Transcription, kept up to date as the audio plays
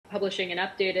publishing an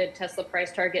updated Tesla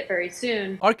price target very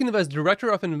soon. Ark Invest Director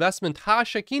of Investment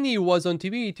Tasha Kini was on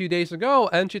TV 2 days ago,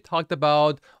 and she talked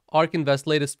about Ark Invest's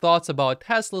latest thoughts about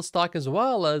Tesla stock as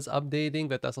well as updating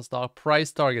the Tesla stock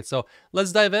price target. So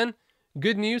let's dive in.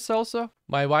 Good news also.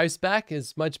 My wife's back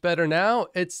is much better now.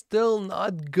 It's still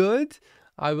not good.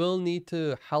 I will need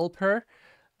to help her,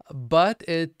 but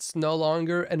it's no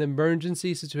longer an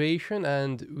emergency situation.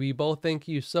 And we both thank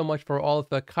you so much for all of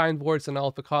the kind words and all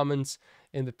of the comments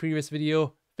in the previous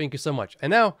video. Thank you so much.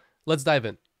 And now let's dive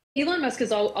in. Elon Musk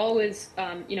has always,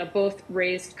 both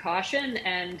raised caution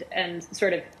and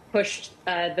sort of pushed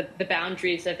the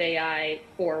boundaries of AI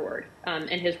forward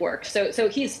in his work. So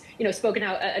he's spoken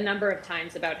out a number of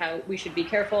times about how we should be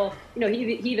careful.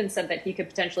 He even said that he could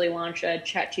potentially launch a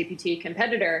ChatGPT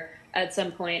competitor at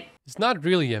some point. It's not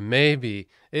really a maybe.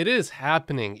 It is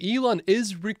happening. Elon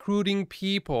is recruiting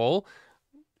people.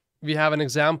 We have an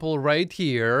example right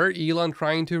here. Elon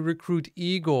trying to recruit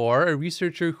Igor, a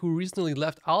researcher who recently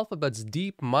left Alphabet's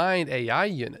DeepMind AI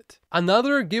unit.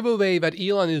 Another giveaway that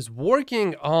Elon is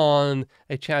working on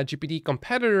a ChatGPT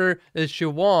competitor is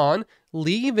Siobhan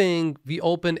leaving the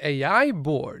OpenAI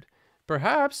board.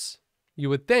 Perhaps, you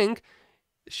would think,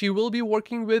 she will be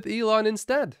working with Elon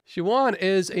instead. Siobhan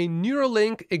is a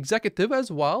Neuralink executive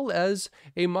as well as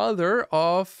a mother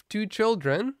of 2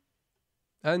 children.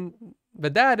 And the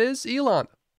dad is Elon.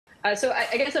 So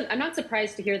I guess I'm not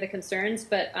surprised to hear the concerns,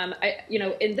 but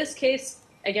in this case,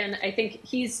 again, I think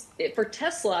for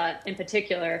Tesla in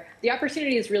particular, the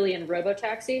opportunity is really in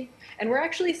robotaxi, and we're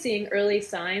actually seeing early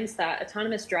signs that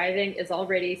autonomous driving is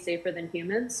already safer than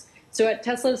humans. So at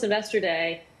Tesla's Investor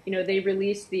Day, they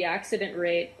released the accident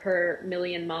rate per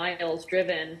million miles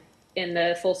driven in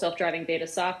the full self-driving beta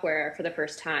software for the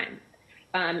first time.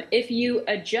 If you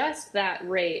adjust that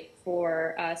rate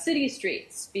for city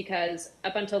streets, because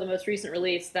up until the most recent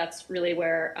release, that's really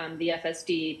where the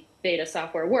FSD Beta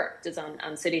software worked, is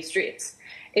on city streets.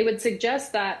 It would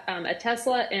suggest that a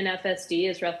Tesla in FSD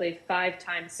is roughly 5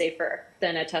 times safer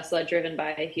than a Tesla driven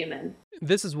by a human.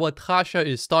 This is what Tasha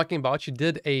is talking about. She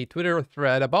did a Twitter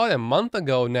thread about a month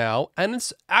ago now, and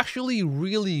it's actually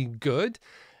really good.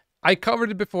 I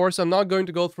covered it before, so I'm not going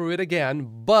to go through it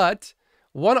again, but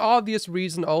one obvious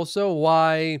reason also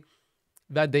why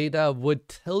that data would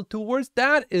tilt towards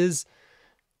that is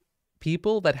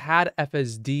people that had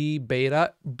FSD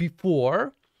beta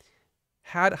before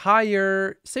had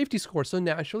higher safety scores. So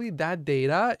naturally, that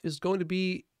data is going to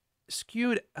be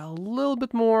skewed a little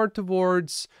bit more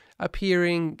towards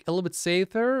appearing a little bit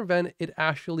safer than it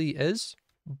actually is.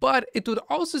 But it would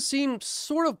also seem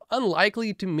sort of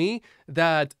unlikely to me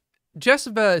that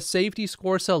just the safety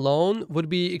scores alone would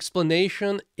be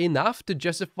explanation enough to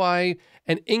justify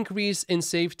an increase in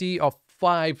safety of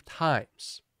 5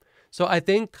 times. So I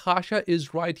think Tasha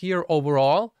is right here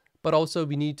overall, but also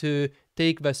we need to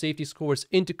take the safety scores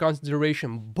into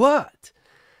consideration. But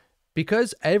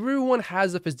because everyone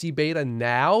has FSD beta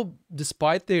now,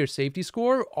 despite their safety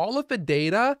score, all of the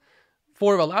data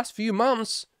for the last few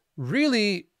months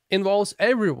really involves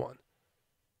everyone.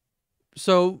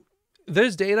 So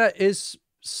this data is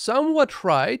somewhat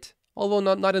right, although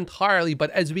not entirely, but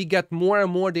as we get more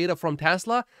and more data from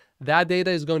Tesla, that data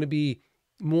is going to be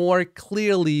more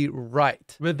clearly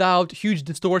right, without huge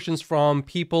distortions from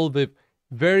people with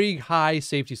very high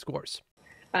safety scores.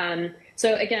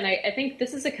 So again, I think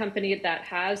this is a company that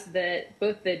has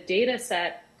both the data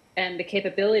set and the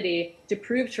capability to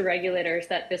prove to regulators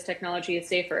that this technology is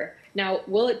safer. Now,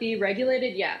 will it be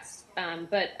regulated? Yes.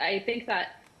 But I think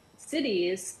that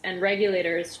cities and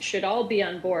regulators should all be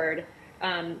on board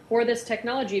for this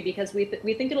technology because we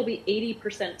think it'll be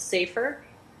 80% safer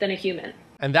than a human.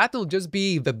 And that will just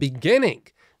be the beginning.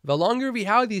 The longer we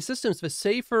have these systems, the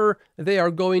safer they are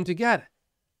going to get.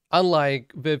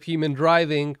 Unlike with human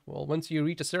driving, well, once you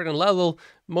reach a certain level,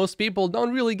 most people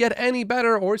don't really get any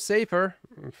better or safer.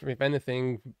 If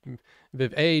anything,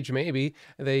 with age, maybe,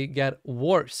 they get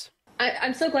worse.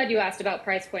 I'm so glad you asked about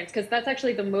price points because that's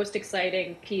actually the most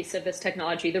exciting piece of this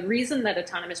technology. The reason that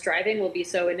autonomous driving will be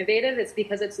so innovative is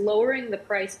because it's lowering the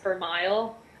price per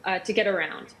mile to get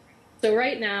around. So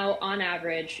right now, on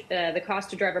average, the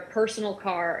cost to drive a personal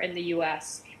car in the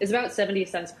US is about 70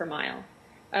 cents per mile.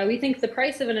 We think the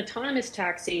price of an autonomous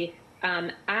taxi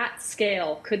at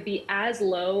scale could be as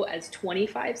low as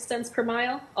 25 cents per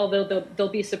mile, although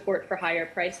there'll be support for higher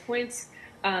price points.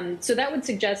 So that would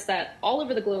suggest that all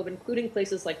over the globe, including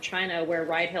places like China, where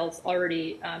ride-hail's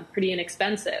already pretty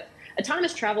inexpensive,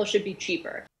 autonomous travel should be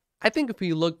cheaper. I think if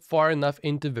we look far enough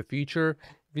into the future,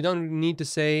 we don't need to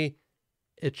say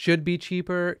it should be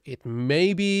cheaper, it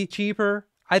may be cheaper.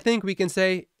 I think we can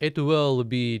say it will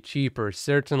be cheaper,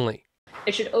 certainly.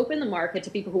 It should open the market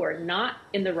to people who are not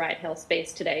in the ride-hail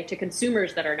space today, to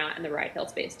consumers that are not in the ride-hail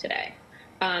space today.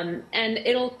 And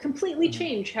it'll completely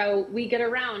change how we get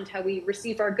around, how we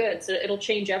receive our goods. It'll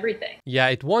change everything. Yeah,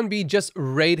 it won't be just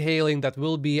ride hailing that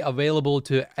will be available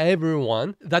to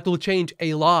everyone. That will change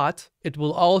a lot. It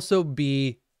will also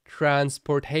be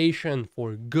transportation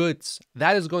for goods.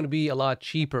 That is going to be a lot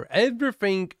cheaper.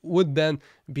 Everything would then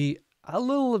be a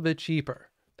little bit cheaper.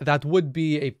 That would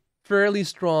be a fairly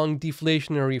strong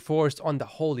deflationary force on the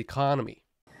whole economy.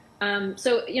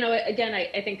 So, again,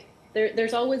 I think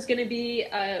there's always going to be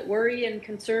worry and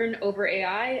concern over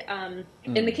AI.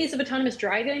 In the case of autonomous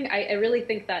driving, I really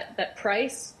think that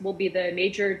price will be the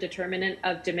major determinant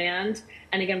of demand.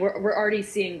 And again, we're already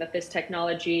seeing that this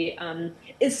technology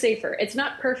is safer. It's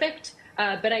not perfect,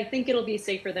 but I think it'll be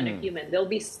safer than a human. There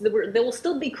will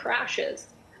still be crashes,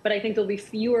 but I think there'll be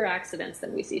fewer accidents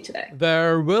than we see today.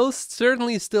 There will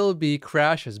certainly still be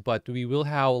crashes, but we will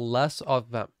have less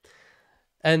of them.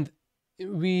 And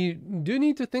we do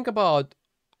need to think about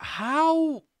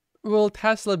how will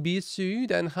Tesla be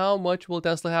sued and how much will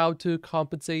Tesla have to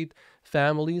compensate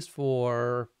families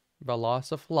for the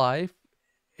loss of life.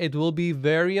 It will be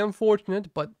very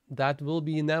unfortunate, but that will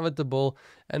be inevitable.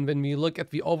 And when we look at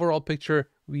the overall picture,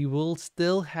 we will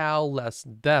still have less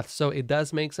deaths. So it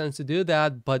does make sense to do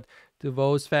that, but to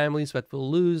those families that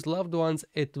will lose loved ones,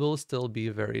 it will still be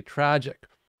very tragic.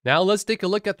 Now let's take a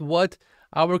look at what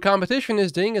our competition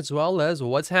is doing, as well as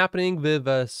what's happening with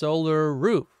a solar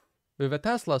roof, with a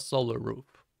Tesla solar roof.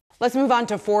 Let's move on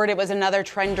to Ford. It was another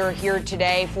trender here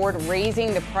today. Ford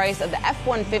raising the price of the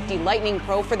F-150 Lightning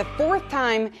Pro for the fourth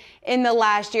time in the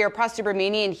last year. Pras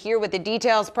Subramanian here with the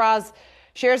details. Pras,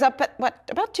 shares up at,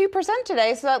 about 2%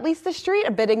 today, so at least the street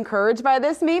a bit encouraged by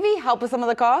this, maybe help with some of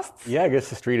the costs? Yeah, I guess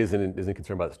the street isn't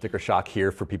concerned about sticker shock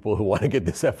here for people who want to get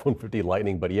this F-150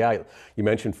 Lightning. But yeah, you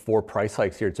mentioned 4 price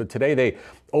hikes here. So today they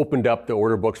opened up the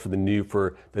order books for the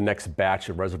next batch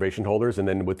of reservation holders, and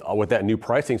then with that new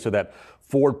pricing, so that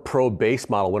Ford Pro base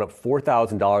model went up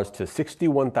 $4,000 to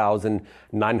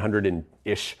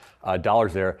 $61,900-ish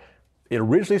dollars there. It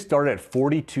originally started at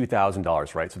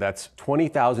 $42,000, right? So that's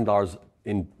 $20,000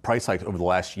 in price hikes over the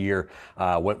last year.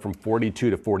 Went from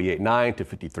 42 to 48.9 to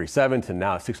 53.7 to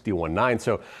now 61.9.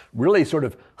 So really sort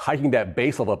of hiking that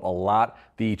base level up a lot.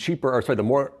 The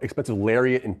more expensive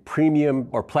Lariat and premium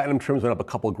or platinum trims went up a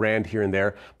couple grand here and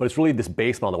there, but it's really this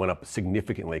base model that went up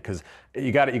significantly, because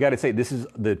you got to say this is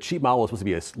the cheap model is supposed to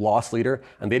be a loss leader,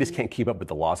 and they just can't keep up with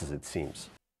the losses, it seems.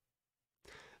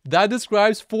 That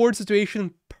describes Ford's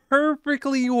situation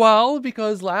perfectly well,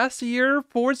 because last year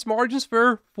Ford's margins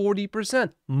were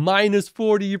 40%, minus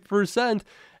 40%.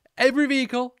 Every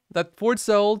vehicle that Ford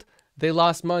sold, they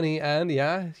lost money, and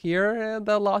yeah, here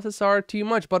the losses are too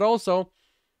much. But also,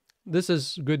 this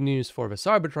is good news for the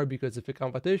Cybertruck, because if the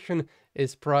competition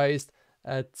is priced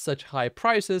at such high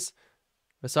prices,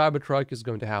 the Cybertruck is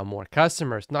going to have more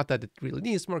customers. Not that it really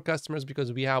needs more customers,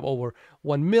 because we have over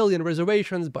 1 million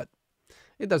reservations, but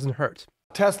it doesn't hurt.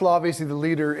 Tesla, obviously the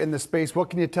leader in the space. What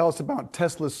can you tell us about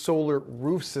Tesla's solar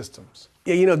roof systems?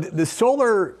 Yeah, the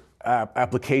solar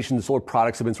application, the solar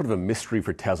products have been sort of a mystery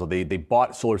for Tesla. They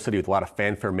bought Solar City with a lot of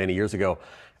fanfare many years ago,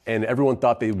 and everyone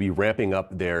thought they would be ramping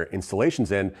up their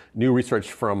installations. And new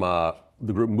research from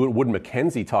the group Wood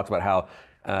Mackenzie talks about how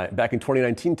back in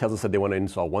 2019, Tesla said they want to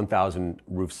install 1,000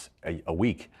 roofs a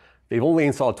week. They've only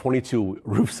installed 22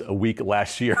 roofs a week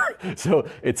last year. So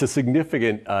it's a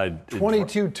significant...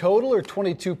 22 total or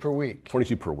 22 per week?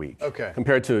 22 per week. Okay.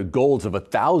 Compared to goals of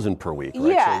 1,000 per week,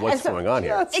 right? Yeah. So what's going on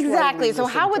here? Exactly. So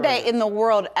how would they in the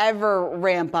world ever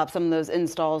ramp up some of those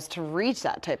installs to reach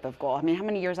that type of goal? I mean, how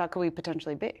many years out could we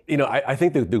potentially be? I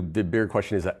think the bigger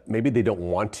question is that maybe they don't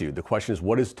want to. The question is,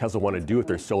 what does Tesla want to do with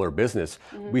their solar business?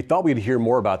 Mm-hmm. We thought we'd hear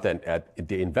more about that at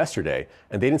the Investor Day,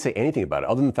 and they didn't say anything about it,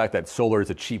 other than the fact that solar is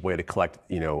a cheap way to collect,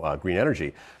 green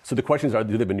energy. So the question is, do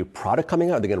they have a new product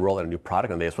coming out? Are they going to roll out a new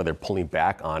product? And that's why they're pulling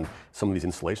back on some of these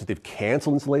installations. They've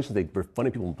canceled installations. They're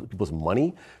funding people's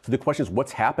money. So the question is,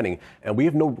 what's happening? And we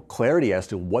have no clarity as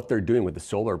to what they're doing with the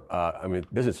solar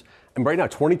business. And right now,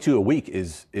 22 a week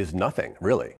is nothing,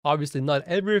 really. Obviously, not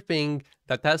everything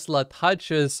that Tesla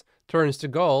touches turns to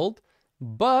gold,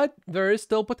 but there is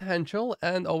still potential.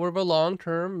 And over the long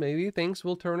term, maybe things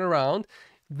will turn around.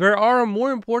 There are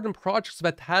more important projects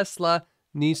that Tesla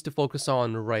needs to focus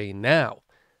on right now.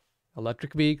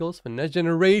 Electric vehicles, the next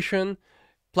generation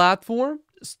platform,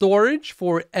 storage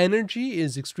for energy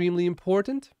is extremely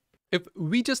important. If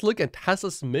we just look at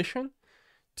Tesla's mission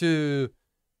to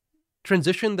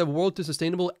transition the world to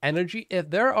sustainable energy, if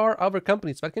there are other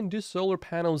companies that can do solar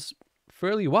panels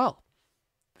fairly well,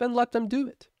 then let them do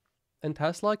it. and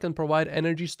Tesla can provide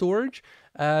energy storage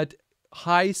at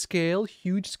high scale,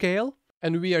 huge scale.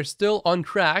 And we are still on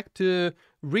track to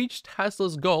reach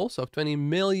Tesla's goals of 20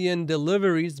 million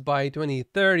deliveries by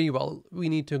 2030. Well, we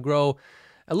need to grow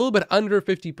a little bit under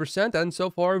 50%, and so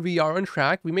far we are on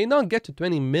track. We may not get to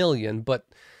 20 million, but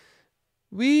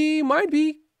we might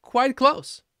be quite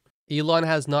close. Elon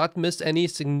has not missed any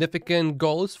significant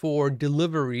goals for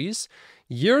deliveries.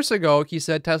 Years ago, he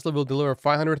said Tesla will deliver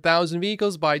 500,000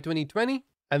 vehicles by 2020.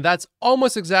 And that's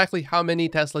almost exactly how many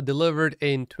Tesla delivered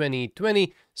in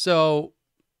 2020. So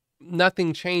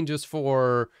nothing changes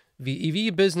for the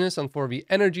EV business and for the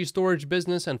energy storage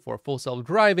business and for full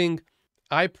self-driving.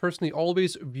 I personally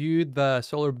always viewed the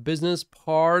solar business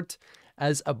part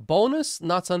as a bonus,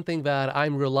 not something that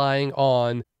I'm relying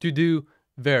on to do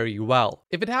very well.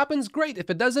 If it happens, great. If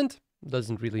it doesn't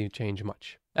really change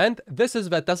much. And this is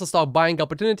the Tesla stock buying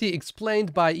opportunity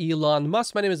explained by Elon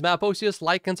Musk. My name is Matt Posius.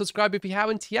 Like and subscribe if you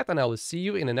haven't yet, and I will see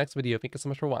you in the next video. Thank you so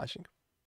much for watching.